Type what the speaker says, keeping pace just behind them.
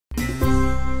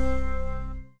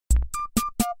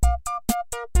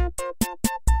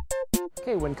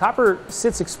Okay, when copper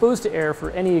sits exposed to air for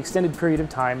any extended period of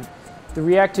time, the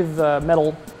reactive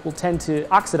metal will tend to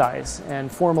oxidize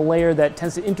and form a layer that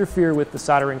tends to interfere with the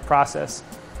soldering process.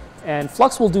 And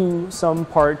flux will do some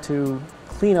part to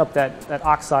clean up that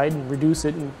oxide and reduce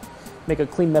it and make a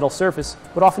clean metal surface.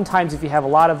 But oftentimes, if you have a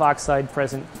lot of oxide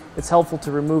present, it's helpful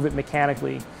to remove it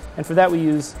mechanically. And for that, we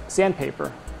use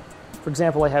sandpaper. For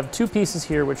example, I have two pieces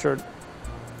here,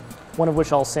 one of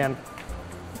which I'll sand.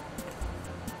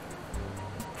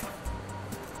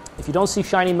 If you don't see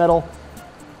shiny metal,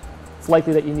 it's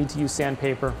likely that you need to use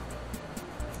sandpaper.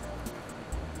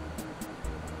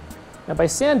 Now, by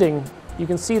sanding, you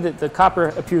can see that the copper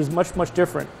appears much, much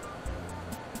different.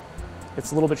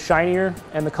 It's a little bit shinier,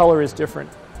 and the color is different.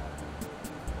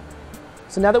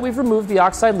 So now that we've removed the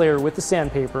oxide layer with the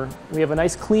sandpaper, we have a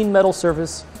nice clean metal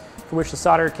surface for which the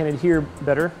solder can adhere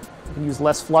better. We can use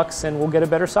less flux, and we'll get a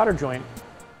better solder joint.